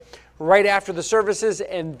right after the services,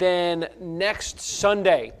 and then next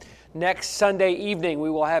Sunday evening, we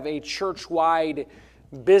will have a church-wide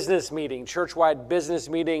business meeting.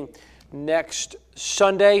 Next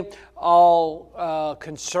Sunday, all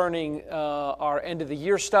concerning our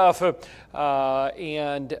end-of-the-year stuff.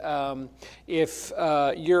 If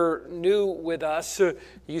you're new with us,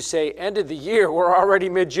 you say, end of the year, we're already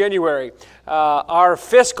mid-January. Our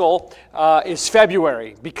fiscal is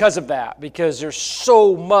February because of that, because there's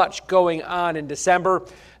so much going on in December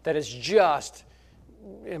that is just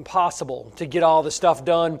impossible to get all the stuff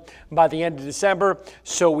done by the end of December.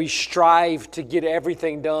 So we strive to get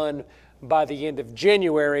everything done by the end of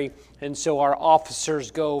January, and so our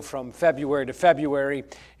officers go from February to February,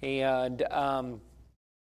 and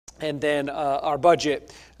then our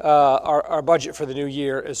budget for the new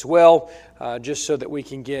year as well, just so that we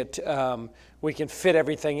can fit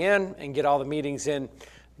everything in and get all the meetings in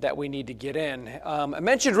that we need to get in. I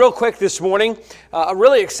mentioned real quick this morning, I'm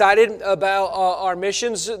really excited about our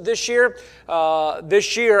missions this year.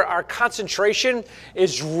 This year, our concentration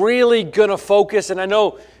is really going to focus, and I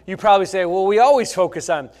know you probably say, well, we always focus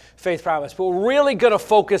on Faith Promise, but we're really going to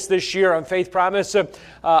focus this year on Faith Promise.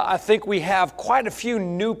 I think we have quite a few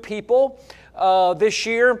new people this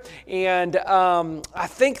year, and I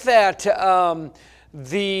think that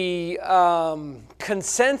the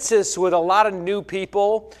consensus with a lot of new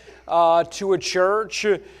people to a church,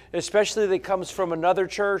 especially that comes from another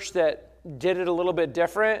church that did it a little bit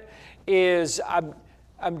different, is I'm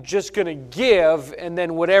just going to give, and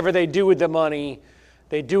then whatever they do with the money,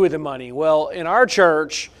 they do with the money. Well, in our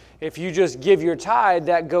church, if you just give your tithe,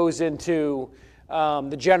 that goes into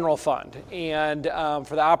the general fund and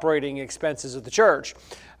for the operating expenses of the church.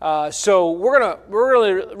 So we're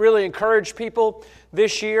really encourage people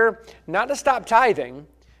this year not to stop tithing,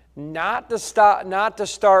 not to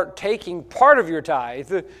start taking part of your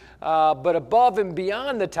tithe, but above and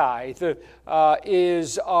beyond the tithe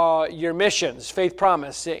is your missions, Faith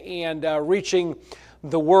Promise, and reaching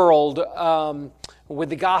the world with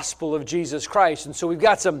the gospel of Jesus Christ. And so we've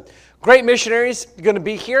got some great missionaries going to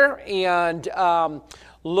be here, and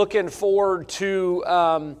looking forward to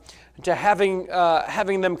having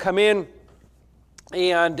them come in.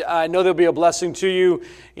 And I know they'll be a blessing to you.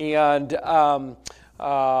 And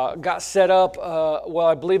got set up. Well,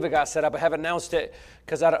 I believe it got set up. I haven't announced it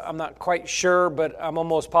because I'm not quite sure, but I'm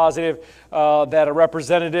almost positive that a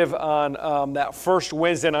representative on that first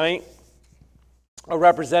Wednesday night, a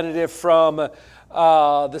representative from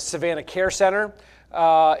the Savannah Care Center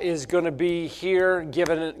is going to be here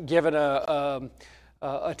giving a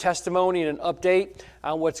testimony and an update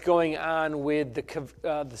on what's going on with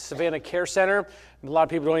the Savannah Care Center. A lot of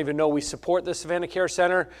people don't even know we support the Savannah Care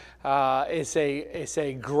Center. It's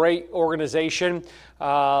a great organization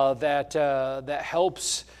that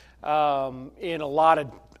helps in a lot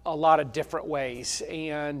of different ways,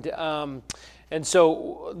 and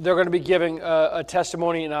so they're going to be giving a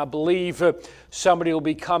testimony, and I believe somebody will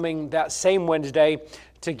be coming that same Wednesday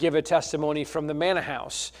to give a testimony from the Manna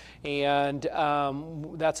House. And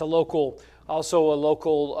that's a local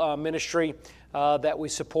ministry that we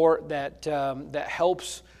support that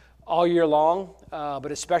helps all year long,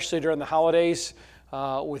 but especially during the holidays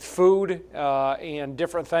with food and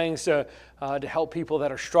different things to help people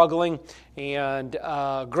that are struggling. And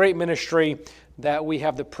great ministry that we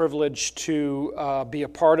have the privilege to be a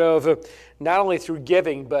part of, not only through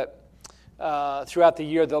giving, but throughout the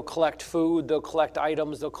year they'll collect food, they'll collect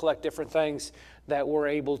items, they'll collect different things that we're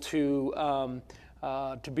able to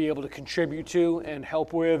be able to contribute to and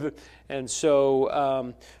help with. And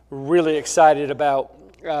so really excited about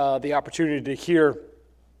the opportunity to hear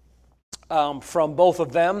from both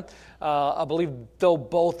of them. I believe they'll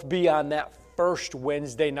both be on that first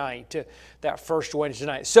Wednesday night.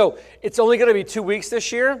 So it's only going to be 2 weeks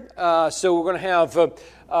this year. So we're going to have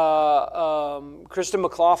Krista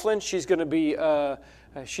McLaughlin. She's going to be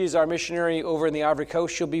she's our missionary over in the Ivory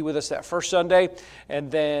Coast. She'll be with us that first Sunday,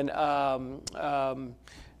 and then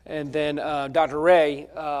Dr. Ray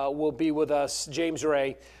will be with us. James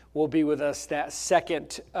Ray will be with us that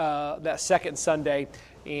second Sunday,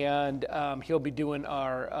 and he'll be doing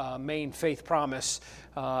our main Faith Promise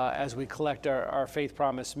as we collect our Faith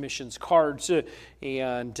Promise missions cards.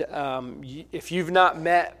 And if you've not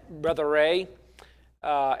met Brother Ray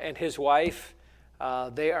and his wife,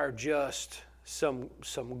 they are just some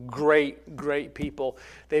great people.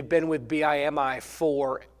 They've been with BIMI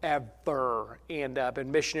forever, and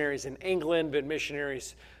been missionaries in England, been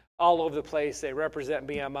missionaries all over the place. They represent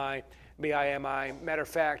BIMI. Matter of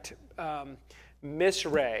fact, Miss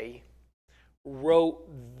Ray wrote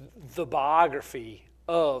the biography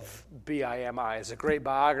of BIMI. It's a great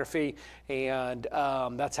biography, and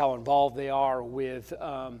that's how involved they are with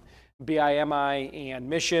BIMI and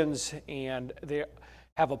missions. And they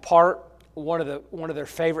have a part. One of their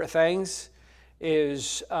favorite things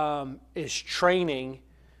is training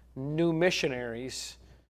new missionaries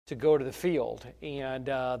to go to the field, and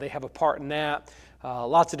they have a part in that.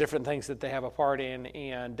 Lots of different things that they have a part in,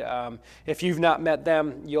 and if you've not met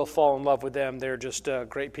them, you'll fall in love with them. They're just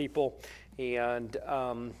great people, and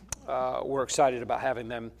we're excited about having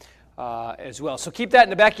them as well. So keep that in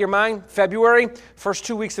the back of your mind. February, first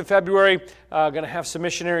 2 weeks of February, going to have some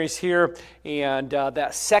missionaries here, and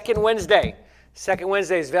that second Wednesday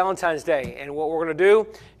is Valentine's Day, and what we're going to do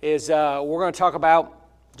is we're going to talk about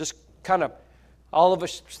just kind of all of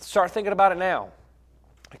us start thinking about it now.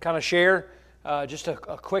 I kind of share just a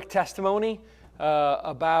quick testimony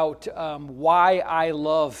about why I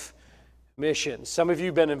love missions. Some of you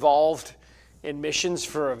have been involved in missions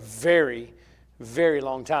for a very, very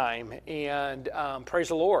long time, and praise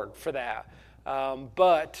the Lord for that.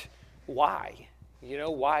 But why? You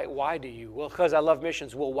know, why do you? Well, because I love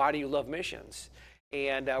missions. Well, why do you love missions?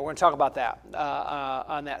 And we're going to talk about that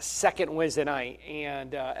on that second Wednesday night,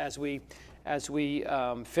 and as we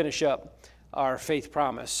finish up our faith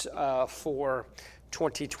promise for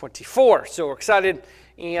 2024. So we're excited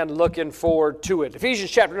and looking forward to it.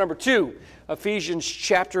 Ephesians chapter number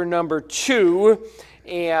 2.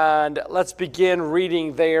 And let's begin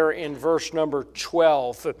reading there in verse number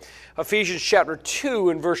 12. Ephesians chapter 2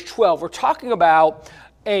 and verse 12. We're talking about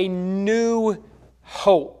a new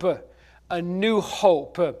hope. A new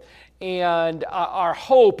hope. And our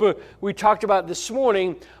hope, we talked about this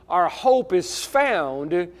morning, our hope is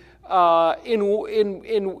found in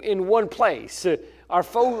one place.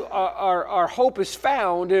 Our hope is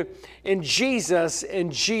found in Jesus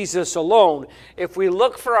and Jesus alone. If we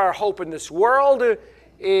look for our hope in this world, it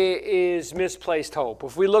is misplaced hope.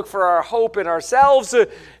 If we look for our hope in ourselves,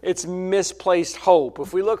 it's misplaced hope.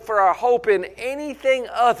 If we look for our hope in anything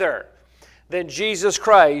other than Jesus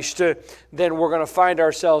Christ, then we're going to find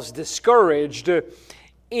ourselves discouraged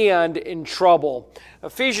and in trouble.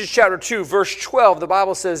 Ephesians chapter 2, verse 12, the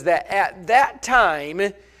Bible says that at that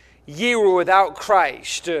time ye were without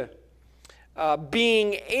Christ,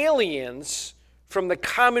 being aliens from the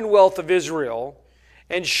commonwealth of Israel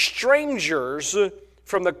and strangers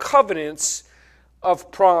from the covenants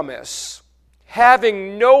of promise,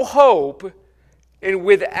 having no hope and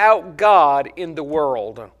without God in the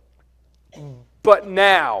world. But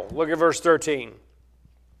now, look at verse 13.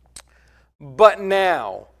 But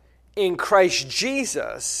now, in Christ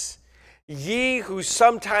Jesus, ye who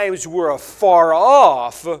sometimes were afar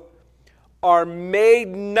off are made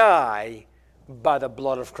nigh by the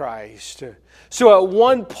blood of Christ. So at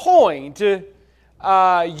one point,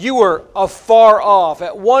 you were afar off.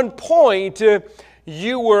 At one point,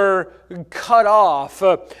 you were cut off.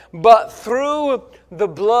 But through the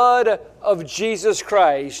blood of Jesus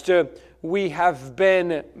Christ, we have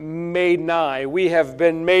been made nigh. We have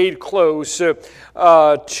been made close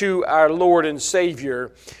to our Lord and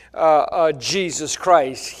Savior, Jesus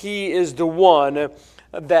Christ. He is the one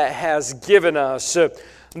that has given us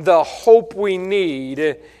the hope we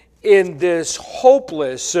need in this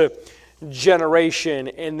hopeless generation,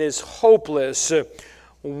 in this hopeless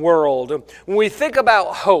world. When we think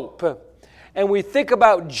about hope and we think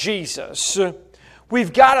about Jesus,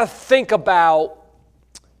 we've got to think about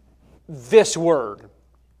this word,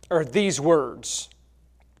 or these words,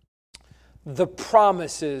 the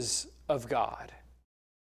promises of God.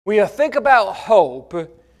 When you think about hope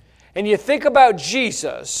and you think about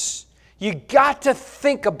Jesus, you got to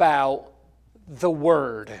think about the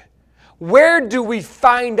Word. Where do we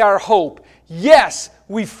find our hope? Yes,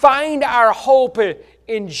 we find our hope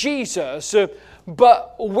in Jesus,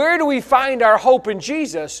 but where do we find our hope in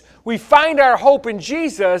Jesus? We find our hope in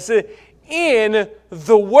Jesus in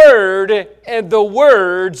the Word and the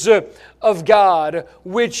words of God,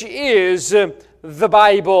 which is the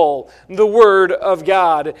Bible, the Word of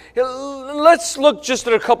God. Let's look just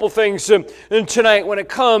at a couple things tonight when it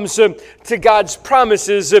comes to God's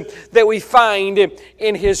promises that we find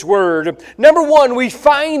in His Word. Number one, we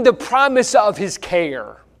find the promise of His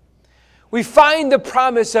care. We find the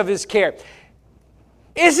promise of His care.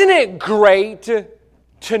 Isn't it great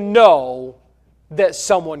to know that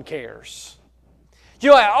someone cares? You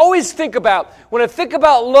know, I always think about, when I think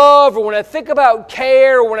about love, or when I think about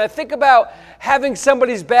care, or when I think about having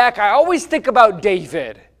somebody's back, I always think about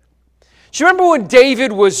David. Do you remember when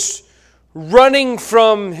David was running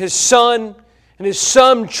from his son, and his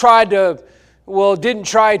son didn't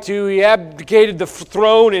try to, he abdicated the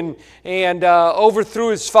throne and overthrew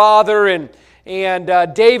his father,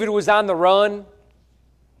 and David was on the run.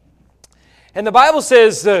 And the Bible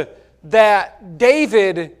says that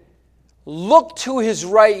David looked to his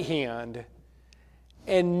right hand,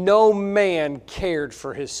 and no man cared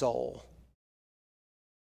for his soul.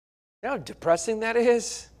 You know how depressing that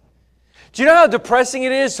is? Do you know how depressing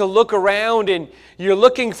it is to look around and you're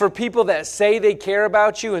looking for people that say they care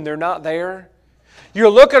about you and they're not there? You're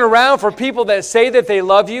looking around for people that say that they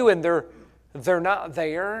love you and they're not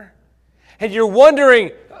there. And you're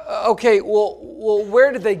wondering, okay, well,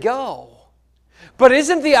 where did they go? But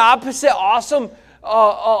isn't the opposite also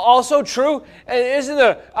true? And isn't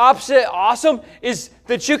the opposite awesome? Is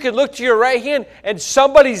that you can look to your right hand and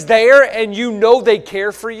somebody's there and you know they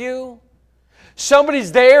care for you?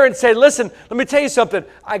 Somebody's there and say, listen, let me tell you something.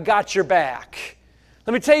 I got your back.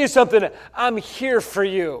 Let me tell you something. I'm here for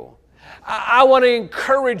you. I want to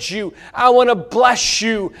encourage you. I want to bless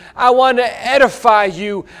you. I want to edify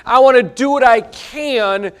you. I want to do what I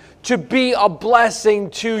can to be a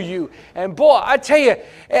blessing to you. And boy, I tell you,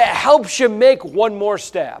 it helps you make one more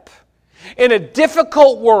step. In a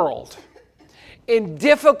difficult world, in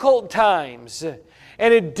difficult times,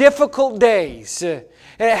 and in difficult days, it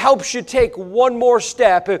helps you take one more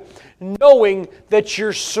step knowing that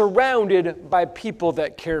you're surrounded by people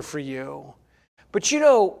that care for you. But you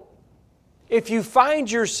know, if you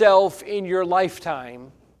find yourself in your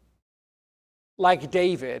lifetime like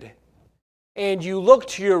David, and you look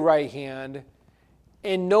to your right hand,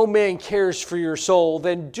 and no man cares for your soul,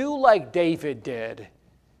 then do like David did.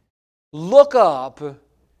 Look up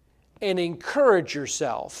and encourage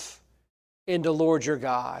yourself in the Lord your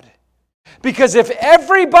God. Because if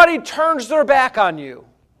everybody turns their back on you,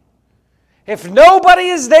 if nobody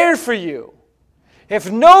is there for you,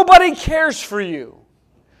 if nobody cares for you,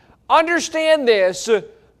 understand this,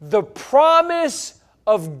 the promise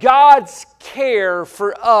of God's care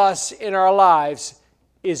for us in our lives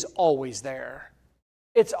is always there.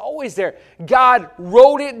 It's always there. God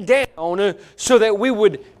wrote it down so that we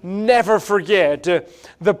would never forget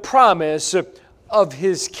the promise of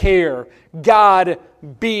His care. God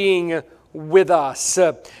being with us.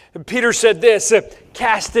 Peter said this,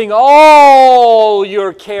 casting all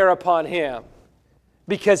your care upon Him.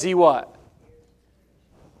 Because He what?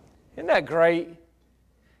 Isn't that great?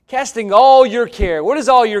 Casting all your care. What is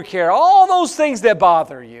all your care? All those things that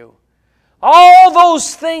bother you. All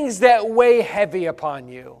those things that weigh heavy upon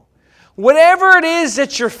you. Whatever it is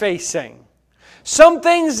that you're facing. Some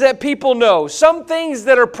things that people know. Some things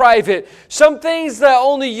that are private. Some things that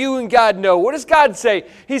only you and God know. What does God say?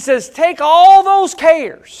 He says, take all those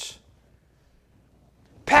cares.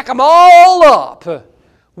 Pack them all up.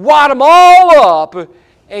 Wad them all up.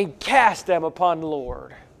 And cast them upon the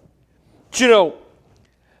Lord. But you know,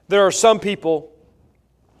 there are some people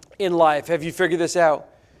in life, have you figured this out,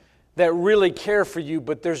 that really care for you,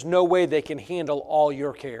 but there's no way they can handle all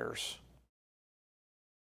your cares.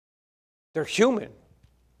 They're human,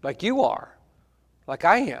 like you are, like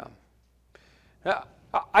I am.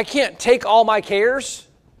 I can't take all my cares.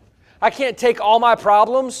 I can't take all my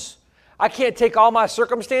problems. I can't take all my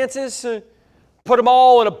circumstances, put them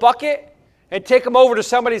all in a bucket, and take them over to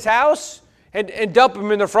somebody's house and dump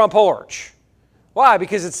them in their front porch. Why?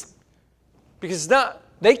 Because it's not,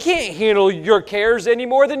 they can't handle your cares any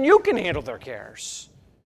more than you can handle their cares.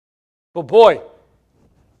 But boy,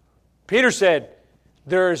 Peter said,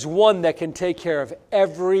 there is one that can take care of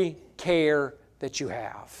every care that you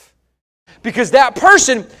have. Because that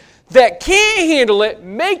person that can't handle it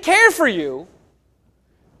may care for you,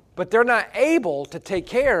 but they're not able to take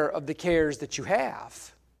care of the cares that you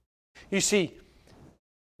have. You see,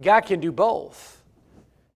 God can do both.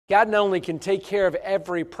 God not only can take care of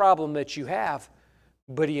every problem that you have,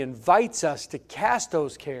 but He invites us to cast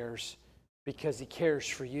those cares because He cares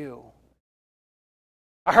for you.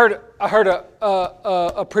 I heard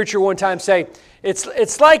a preacher one time say,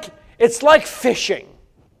 it's like fishing.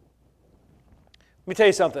 Let me tell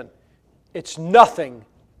you something. It's nothing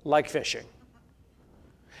like fishing.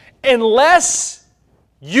 Unless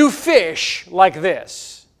you fish like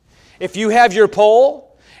this. If you have your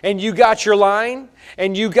pole and you got your line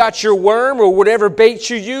and you got your worm or whatever bait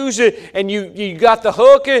you use and you got the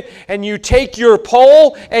hook and you take your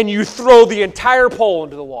pole and you throw the entire pole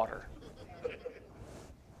into the water.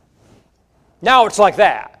 Now it's like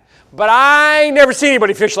that. But I never seen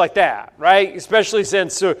anybody fish like that, right? Especially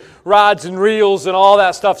since rods and reels and all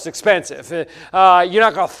that stuff's expensive. You're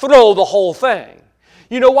not going to throw the whole thing.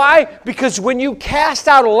 You know why? Because when you cast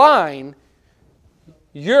out a line,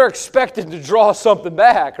 you're expected to draw something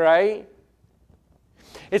back, right?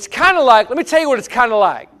 It's kind of like, let me tell you what it's kind of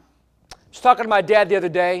like. I was talking to my dad the other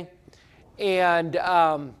day, and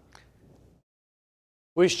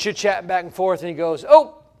We was chit-chatting back and forth, and he goes,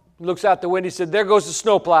 oh, looks out the window. He said, there goes the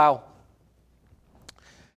snowplow.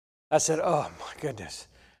 I said, oh, my goodness.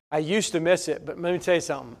 I used to miss it, but let me tell you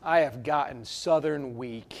something. I have gotten southern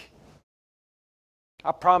weak.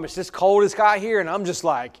 I promise, this cold has got here, and I'm just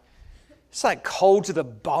like, it's like cold to the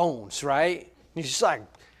bones, right? And he's just like,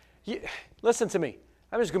 listen to me.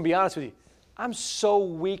 I'm just going to be honest with you. I'm so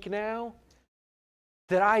weak now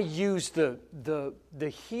that I use the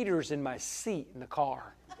heaters in my seat in the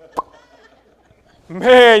car.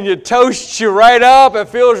 Man, you toast you right up. It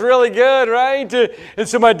feels really good, right? And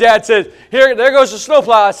so my dad said, there goes the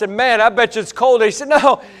snowplow. I said, man, I bet you it's cold. He said,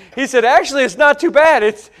 no. He said, actually, it's not too bad.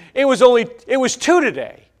 It was 2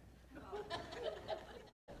 today.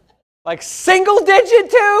 Like single digit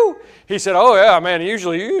 2? He said, oh yeah, man,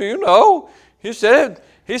 usually, you know. He said,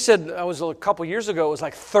 I was a couple years ago, it was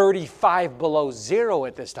like 35 below zero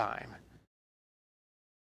at this time.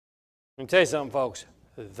 Let me tell you something, folks.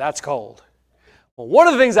 That's cold. Well, one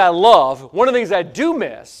of the things I love, one of the things I do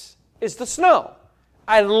miss, is the snow.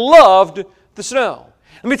 I loved the snow.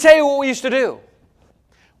 Let me tell you what we used to do.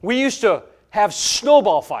 We used to have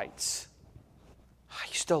snowball fights. I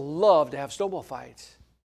used to love to have snowball fights.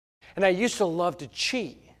 And I used to love to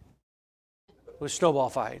cheat with snowball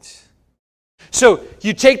fights. So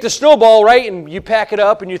you take the snowball, right, and you pack it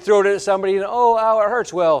up and you throw it at somebody and, oh, ow, it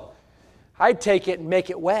hurts. Well, I'd take it and make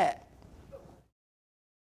it wet.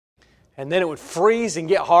 And then it would freeze and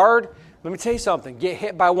get hard. Let me tell you something. Get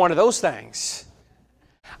hit by one of those things.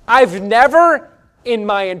 I've never in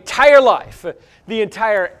my entire life, the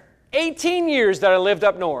entire 18 years that I lived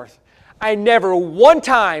up north, I never one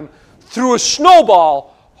time threw a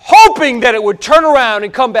snowball hoping that it would turn around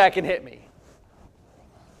and come back and hit me.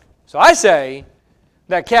 So I say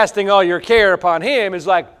that casting all your care upon Him is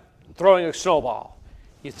like throwing a snowball.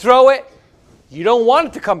 You throw it, you don't want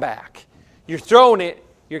it to come back. You're throwing it,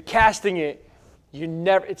 you're casting it,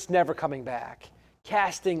 it's never coming back.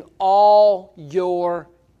 Casting all your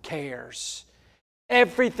cares.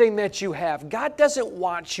 Everything that you have. God doesn't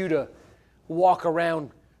want you to walk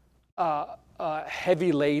around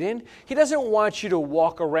heavy laden. He doesn't want you to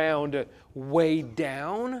walk around weighed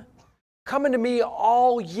down. Come unto me,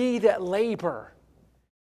 all ye that labor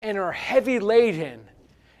and are heavy laden,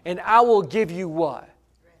 and I will give you what?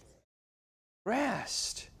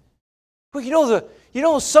 Rest. Well, you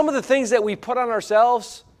know some of the things that we put on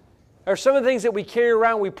ourselves, or some of the things that we carry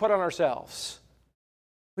around we put on ourselves.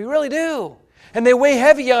 We really do. And they weigh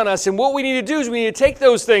heavy on us. And what we need to do is we need to take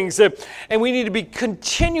those things and we need to be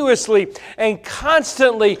continuously and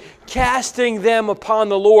constantly casting them upon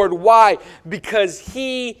the Lord. Why? Because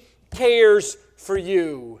He cares for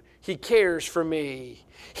you. He cares for me.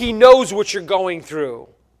 He knows what you're going through.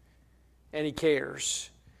 And He cares.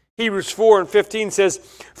 Hebrews 4:15 says,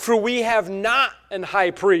 for we have not an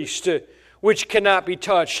high priest which cannot be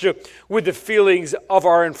touched with the feelings of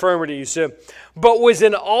our infirmities, but was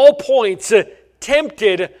in all points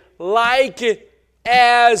tempted like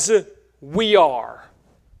as we are,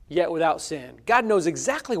 yet without sin. God knows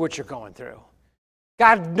exactly what you're going through.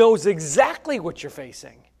 God knows exactly what you're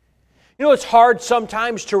facing. You know, it's hard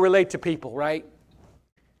sometimes to relate to people, right?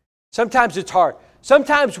 Sometimes it's hard.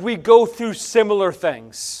 Sometimes we go through similar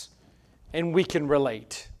things and we can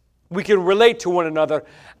relate. We can relate to one another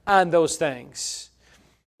on those things,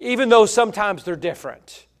 even though sometimes they're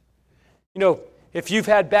different. You know, if you've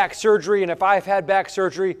had back surgery and if I've had back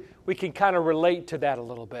surgery, we can kind of relate to that a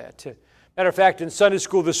little bit. Matter of fact, in Sunday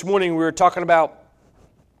school this morning, we were talking about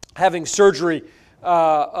having surgery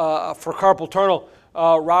for carpal tunnel.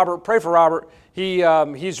 Robert, pray for Robert.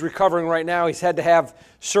 He's recovering right now. He's had to have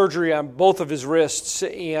surgery on both of his wrists,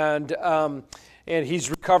 and he's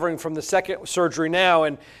recovering from the second surgery now.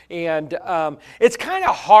 And it's kind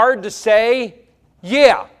of hard to say,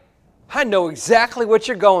 yeah, I know exactly what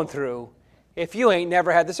you're going through if you ain't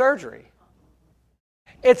never had the surgery.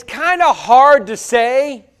 It's kind of hard to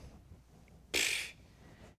say,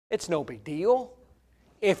 it's no big deal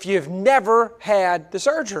if you've never had the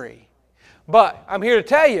surgery. But I'm here to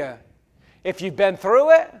tell you, if you've been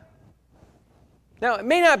through it, now it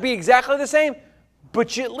may not be exactly the same,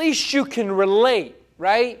 but at least you can relate,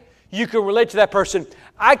 right? You can relate to that person.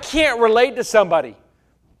 I can't relate to somebody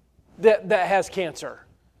that has cancer.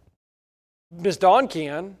 Ms. Dawn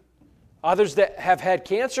can. Others that have had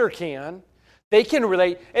cancer can. They can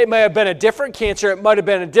relate. It may have been a different cancer. It might have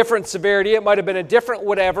been a different severity. It might have been a different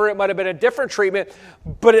whatever. It might have been a different treatment.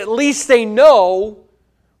 But at least they know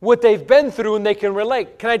what they've been through and they can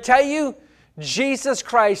relate. Can I tell you? Jesus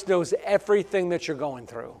Christ knows everything that you're going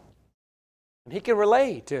through. And He can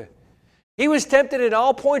relate. He was tempted at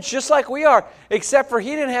all points just like we are, except for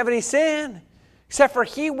He didn't have any sin. except for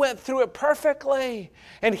He went through it perfectly.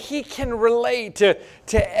 And He can relate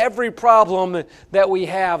to every problem that we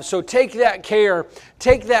have. So take that care,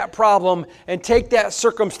 take that problem, and take that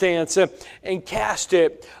circumstance and cast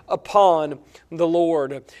it upon the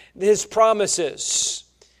Lord. His promises.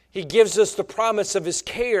 He gives us the promise of His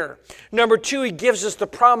care. Number 2, He gives us the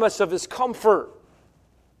promise of His comfort.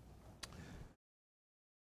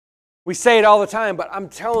 We say it all the time, but I'm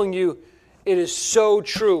telling you, it is so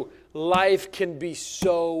true. Life can be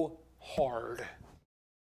so hard.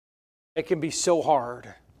 It can be so hard.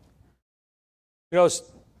 You know,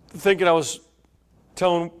 I was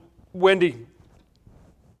telling Wendy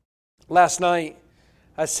last night,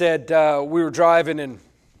 I said we were driving and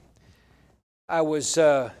I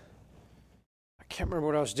can't remember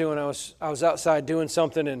what I was doing. I was outside doing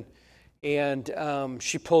something and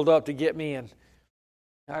she pulled up to get me and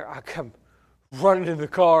I come running in the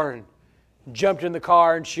car and jumped in the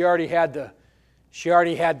car, and she already had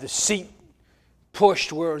the seat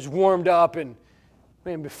pushed where it was warmed up. And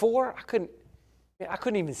man, before I couldn't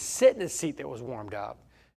even sit in a seat that was warmed up.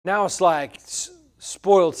 Now it's like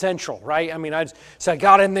spoiled central, right? I mean, so I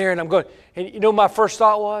got in there and I'm going, and you know what my first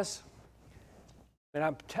thought was?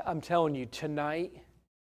 And I'm telling you, tonight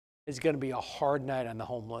is going to be a hard night on the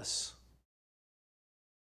homeless.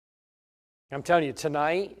 I'm telling you,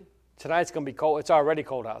 tonight's going to be cold. It's already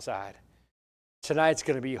cold outside. Tonight's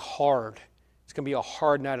going to be hard. It's going to be a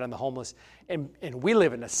hard night on the homeless. And we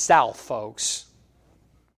live in the South, folks.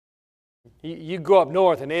 You go up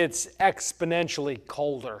north and it's exponentially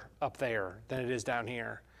colder up there than it is down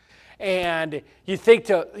here. And you think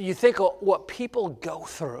of what people go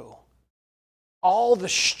through. All the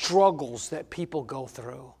struggles that people go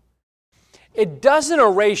through. It doesn't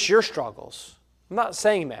erase your struggles. I'm not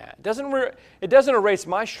saying that. It doesn't erase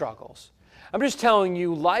my struggles. I'm just telling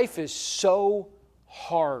you, life is so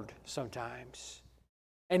hard sometimes.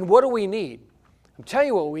 And what do we need? I'm telling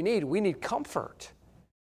you what we need. We need comfort.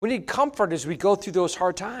 We need comfort as we go through those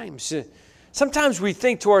hard times. Sometimes we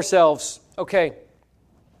think to ourselves, okay,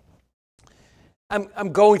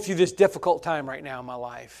 I'm going through this difficult time right now in my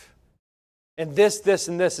life. And this,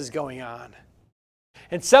 and this is going on.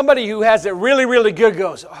 And somebody who has it really, really good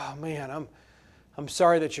goes, oh man, I'm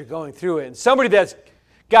sorry that you're going through it. And somebody that's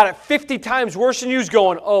got it 50 times worse than you's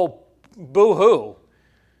going, oh, boo-hoo.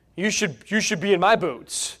 You should be in my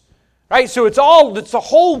boots. Right? So it's the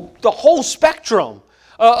whole spectrum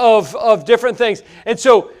of different things. And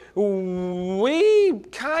so we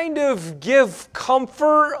kind of give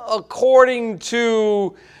comfort according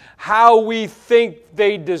to how we think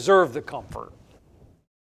they deserve the comfort.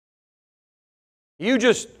 You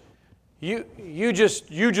just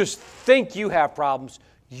think you have problems.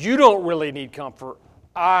 You don't really need comfort.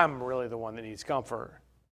 I'm really the one that needs comfort.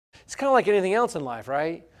 It's kind of like anything else in life,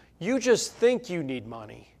 right? You just think you need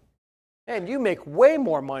money. And you make way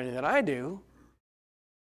more money than I do.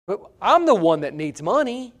 But I'm the one that needs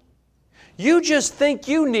money. You just think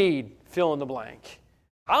you need fill in the blank.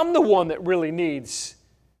 I'm the one that really needs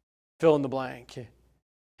fill in the blank.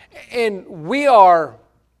 And we are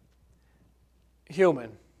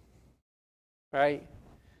human, right?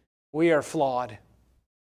 We are flawed.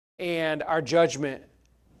 And our judgment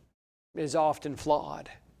is often flawed.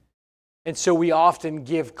 And so we often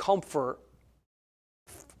give comfort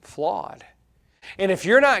flawed. And if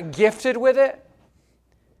you're not gifted with it,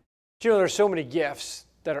 you know, there's so many gifts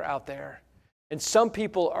that are out there. And some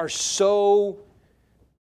people are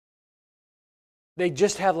they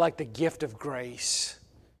just have like the gift of grace.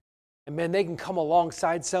 And man, they can come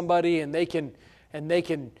alongside somebody and they can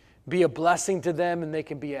be a blessing to them, and they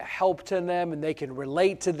can be a help to them, and they can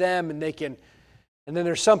relate to them, and then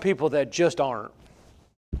there's some people that just aren't.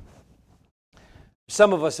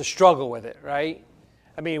 Some of us struggle with it, right?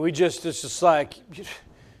 I mean, it's just like,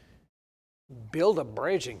 build a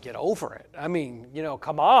bridge and get over it. I mean,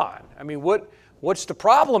 come on. I mean, what's the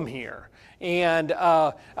problem here? And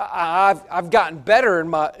I've gotten better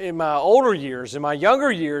in my older years. In my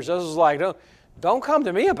younger years, I was like, don't come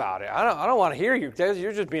to me about it. I don't want to hear you.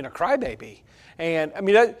 You're just being a crybaby. And I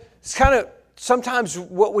mean, that's kind of sometimes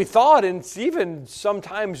what we thought, and it's even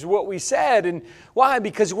sometimes what we said. And why?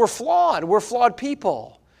 Because we're flawed. We're flawed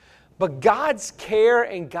people. But God's care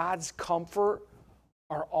and God's comfort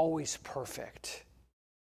are always perfect.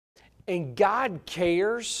 And God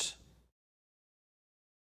cares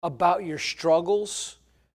about your struggles,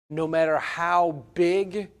 no matter how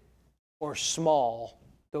big or small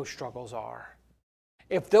those struggles are.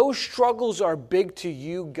 If those struggles are big to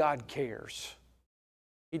you, God cares.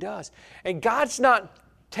 He does. And God's not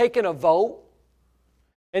taking a vote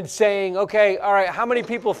and saying, okay, all right, how many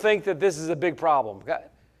people think that this is a big problem? God,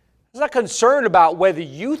 He's not concerned about whether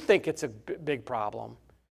you think it's a big problem.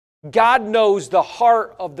 God knows the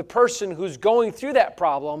heart of the person who's going through that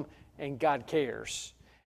problem, and God cares.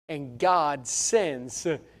 And God sends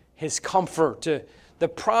His comfort. The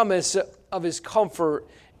promise of His comfort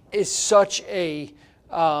is such a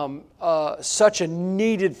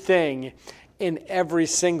needed thing in every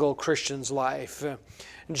single Christian's life.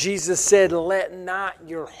 Jesus said, "Let not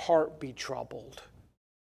your heart be troubled."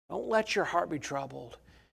 Don't let your heart be troubled.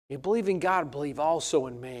 You believe in God, believe also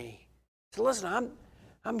in me. So listen,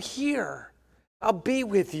 I'm here. I'll be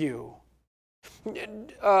with you.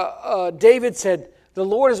 David said, "The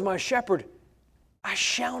Lord is my shepherd. I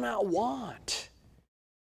shall not want."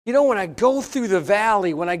 You know, when I go through the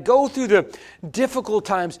valley, when I go through the difficult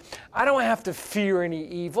times, I don't have to fear any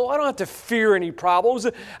evil. I don't have to fear any problems.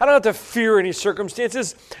 I don't have to fear any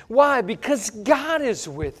circumstances. Why? Because God is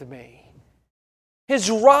with me. His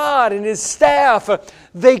rod and His staff,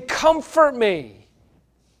 they comfort me.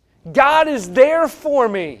 God is there for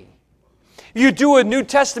me. You do a New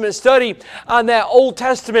Testament study on that Old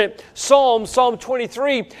Testament Psalm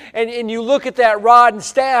 23, and you look at that rod and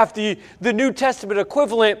staff, the New Testament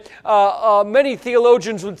equivalent, many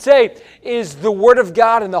theologians would say, is the Word of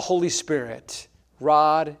God and the Holy Spirit.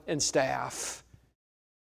 Rod and staff.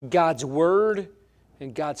 God's Word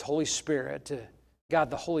and God's Holy Spirit. God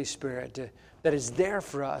the Holy Spirit that is there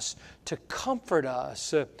for us to comfort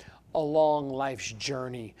us along life's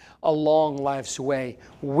journey, along life's way.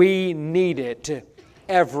 We need it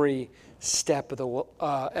every step of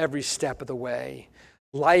the way.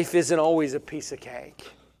 Life isn't always a piece of cake.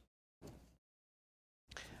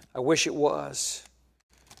 I wish it was.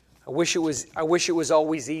 I wish it was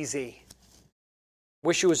always easy. I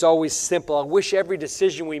wish it was always simple. I wish every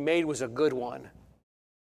decision we made was a good one.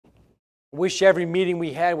 I wish every meeting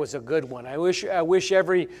we had was a good one. I wish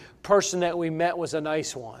every person that we met was a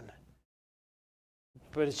nice one.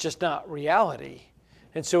 But it's just not reality.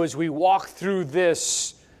 And so as we walk through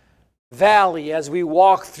this valley, as we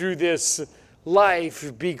walk through this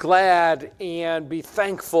life, be glad and be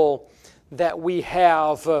thankful that we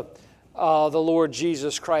have the Lord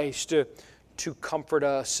Jesus Christ to comfort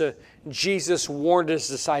us. Jesus warned His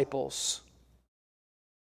disciples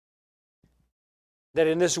that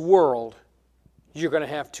in this world you're going to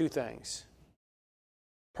have two things: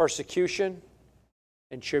 persecution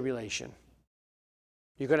and tribulation.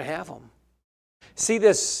 You're going to have them. See,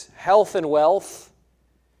 this health and wealth,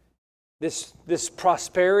 this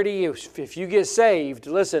prosperity, if you get saved,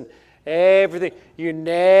 listen, everything, you're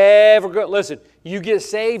never going to, listen, you get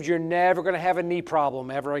saved, you're never going to have a knee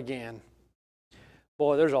problem ever again.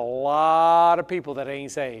 Boy, there's a lot of people that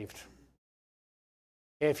ain't saved.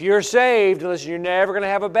 If you're saved, listen, you're never going to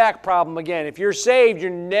have a back problem again. If you're saved,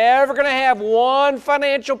 you're never going to have one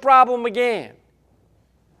financial problem again.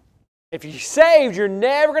 If you're saved, you're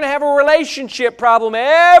never going to have a relationship problem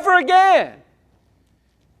ever again.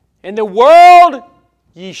 In the world,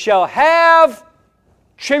 ye shall have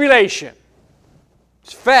tribulation.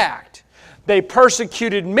 It's fact. They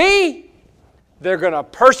persecuted me, they're going to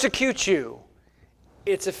persecute you.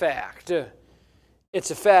 It's a fact.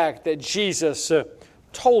 It's a fact that Jesus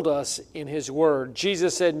told us in His Word.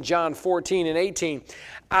 Jesus said in John 14:18,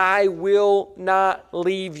 "I will not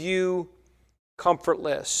leave you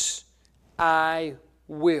comfortless. I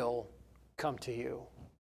will come to you."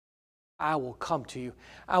 I will come to you.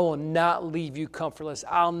 I will not leave you comfortless.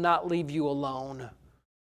 I'll not leave you alone.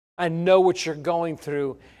 I know what you're going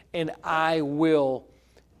through, and I will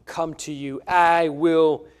come to you. I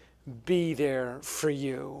will be there for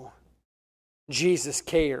you. Jesus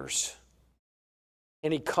cares,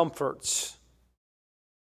 and He comforts.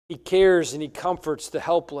 He cares and He comforts the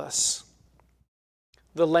helpless,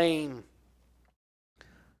 the lame,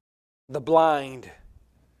 the blind,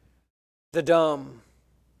 the dumb.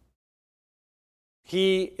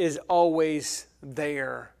 He is always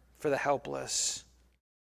there for the helpless.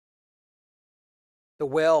 The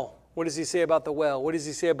well, what does He say about the well? What does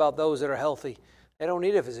He say about those that are healthy? They don't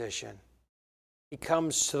need a physician. He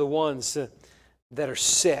comes to the ones that are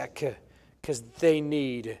sick because they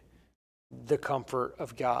need the comfort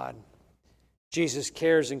of God. Jesus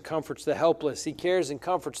cares and comforts the helpless. He cares and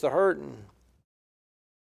comforts the hurting.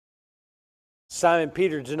 Simon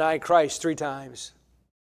Peter denied Christ 3 times.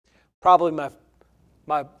 Probably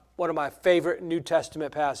one of my favorite New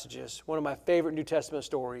Testament passages, one of my favorite New Testament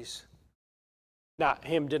stories. Not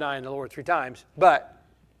him denying the Lord 3 times, but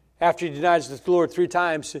after he denies the Lord 3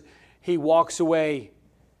 times, he walks away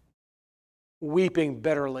weeping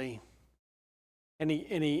bitterly. And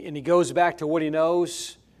he goes back to what he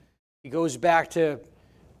knows. He goes back to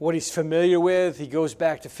what he's familiar with. He goes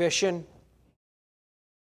back to fishing.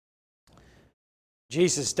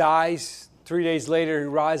 Jesus dies. 3 days later, he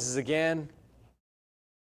rises again.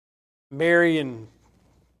 Mary and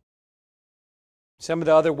some of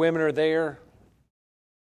the other women are there.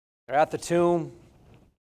 They're at the tomb.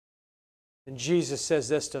 And Jesus says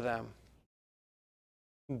this to them.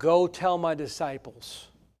 Go tell my disciples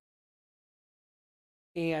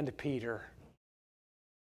and Peter.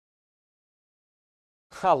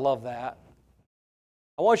 I love that.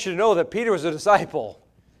 I want you to know that Peter was a disciple.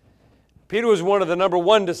 Peter was one of the number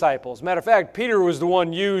one disciples. Matter of fact, Peter was the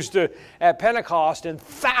one used at Pentecost, and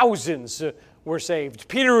thousands were saved.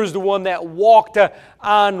 Peter was the one that walked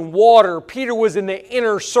on water. Peter was in the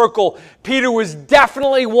inner circle. Peter was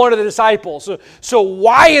definitely one of the disciples. So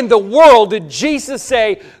why in the world did Jesus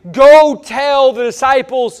say, go tell the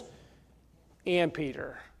disciples and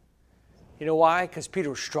Peter? You know why? Because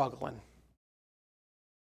Peter was struggling.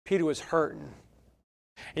 Peter was hurting.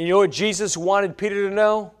 And you know what Jesus wanted Peter to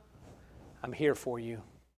know? I'm here for you.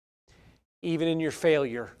 Even in your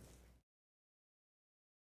failure.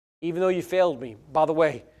 Even though you failed me. By the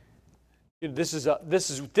way,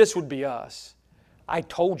 this would be us. I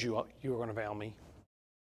told you you were going to fail me.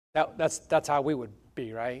 That's how we would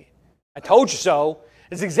be, right? I told you so.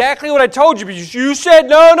 It's exactly what I told you. But you said,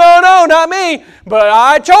 no, not me. But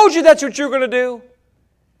I told you that's what you're going to do.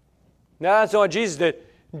 No, that's not what Jesus did.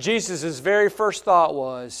 Jesus' very first thought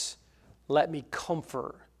was, let me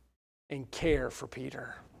comfort and care for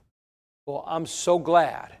Peter. Well, I'm so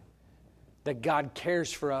glad that God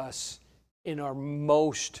cares for us in our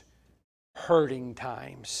most hurting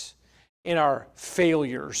times, in our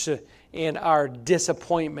failures, in our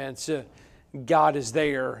disappointments. God is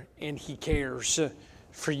there and He cares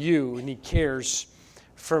for you and He cares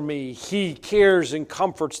for me. He cares and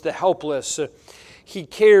comforts the helpless. He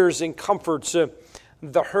cares and comforts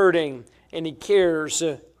the hurting, and He cares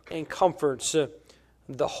and comforts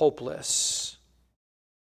the hopeless.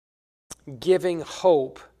 Giving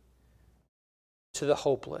hope to the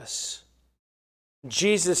hopeless.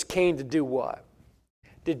 Jesus came to do what?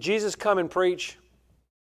 Did Jesus come and preach?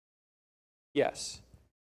 Yes.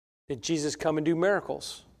 Did Jesus come and do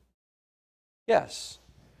miracles? Yes.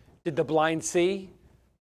 Did the blind see?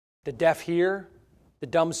 The deaf hear? The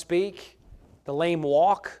dumb speak? The lame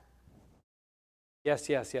walk? Yes.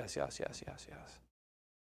 Let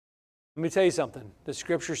me tell you something. The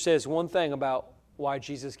Scripture says one thing about why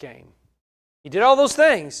Jesus came. He did all those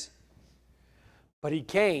things, but He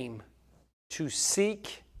came to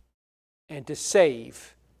seek and to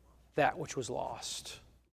save that which was lost.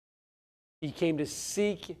 He came to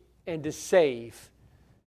seek and to save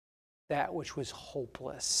that which was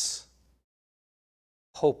hopeless.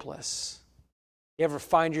 Hopeless. You ever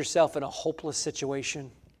find yourself in a hopeless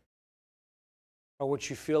situation? Or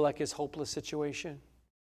what you feel like is hopeless situation?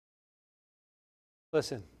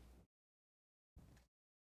 Listen.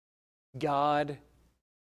 God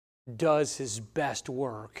does His best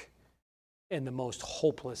work in the most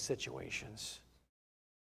hopeless situations.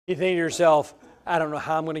 You think to yourself, I don't know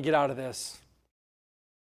how I'm going to get out of this.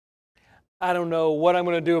 I don't know what I'm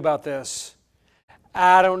going to do about this.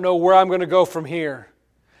 I don't know where I'm going to go from here.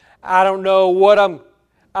 I don't know.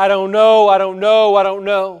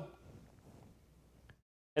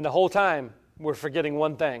 And the whole time, we're forgetting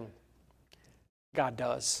one thing. God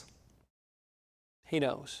does. He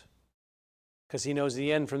knows. Because He knows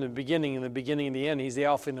the end from the beginning and the beginning and the end. He's the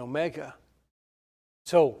Alpha and Omega.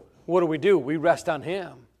 So what do? We rest on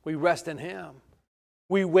Him. We rest in Him.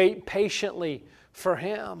 We wait patiently for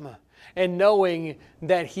Him. And knowing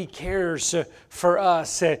that He cares for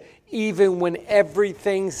us, even when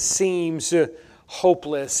everything seems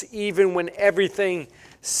hopeless, even when everything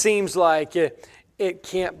seems like it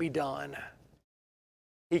can't be done.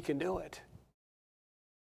 He can do it.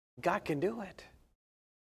 God can do it.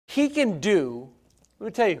 He can do, let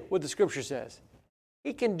me tell you what the Scripture says.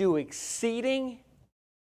 He can do exceeding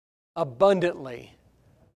abundantly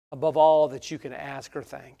above all that you can ask or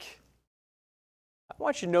think. I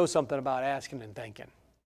want you to know something about asking and thinking.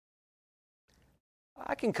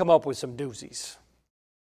 I can come up with some doozies.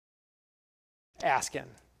 Asking.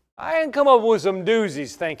 I can come up with some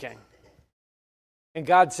doozies thinking. And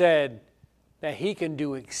God said that He can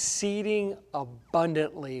do exceeding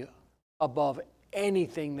abundantly above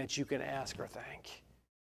anything that you can ask or think.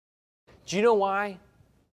 Do you know why?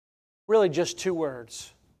 Really just two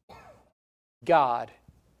words. God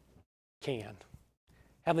can.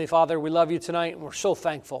 Heavenly Father, we love You tonight, and we're so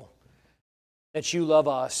thankful that You love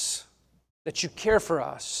us, that You care for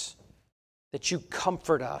us, that You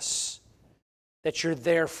comfort us, that You're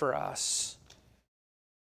there for us.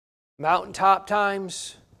 Mountaintop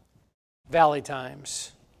times, valley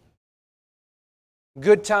times,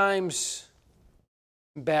 good times,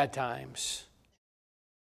 bad times.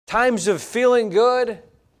 Times of feeling good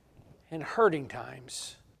and hurting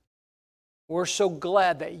times. We're so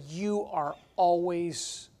glad that you are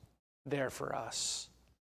always there for us.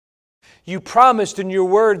 You promised in your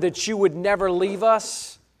word that you would never leave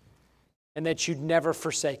us and that you'd never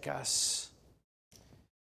forsake us.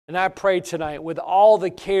 And I pray tonight, with all the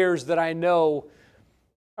cares that I know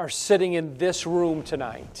are sitting in this room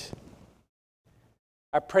tonight,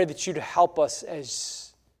 I pray that you'd help us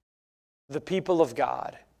as the people of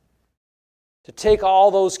God to take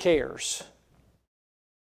all those cares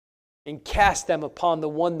and cast them upon the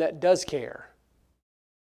one that does care,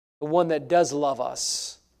 the one that does love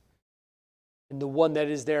us, and the one that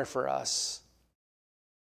is there for us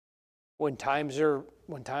when times are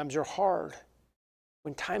hard,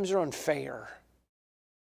 when times are unfair.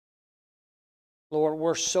 Lord,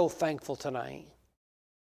 we're so thankful tonight.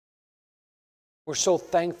 We're so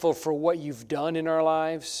thankful for what you've done in our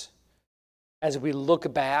lives. As we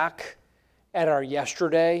look back at our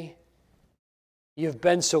yesterday, you've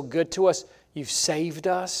been so good to us. You've saved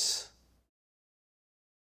us.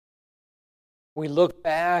 We look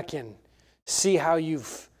back and see how your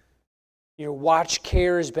watch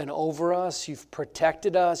care has been over us. You've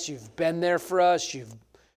protected us. You've been there for us. You've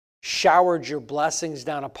showered your blessings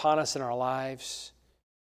down upon us in our lives.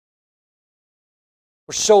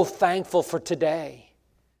 We're so thankful for today.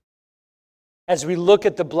 As we look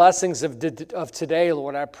at the blessings of today,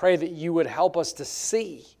 Lord, I pray that you would help us to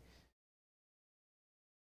see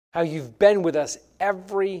how you've been with us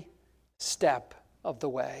every step of the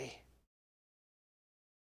way.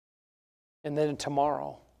 And then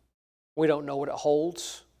tomorrow, we don't know what it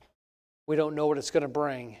holds. We don't know what it's going to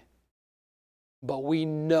bring. But we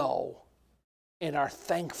know and are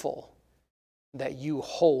thankful that you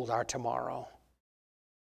hold our tomorrow.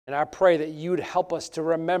 And I pray that you'd help us to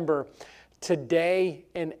remember today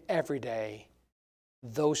and every day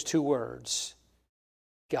those two words,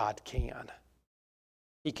 God can.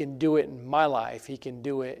 He can do it in my life. He can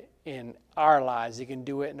do it in our lives. He can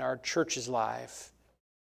do it in our church's life.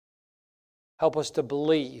 Help us to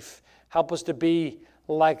believe. Help us to be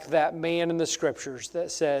like that man in the scriptures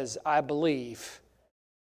that says, I believe,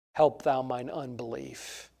 help thou mine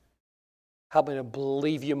unbelief. Help me to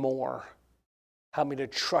believe you more. Help me to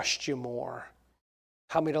trust you more.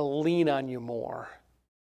 Help me to lean on you more.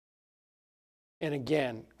 And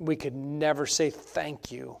again, we could never say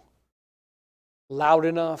thank you loud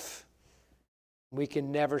enough. We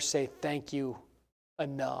can never say thank you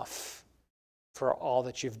enough for all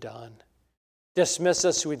that you've done. Dismiss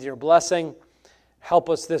us with your blessing. Help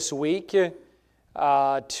us this week to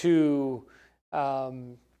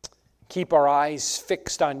keep our eyes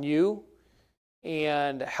fixed on you,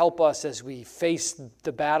 and help us as we face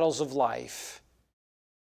the battles of life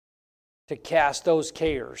to cast those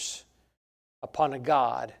cares upon a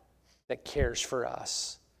God that cares for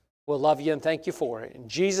us. We'll love you and thank you for it. In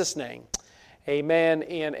Jesus' name, amen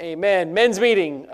and amen. Men's meeting.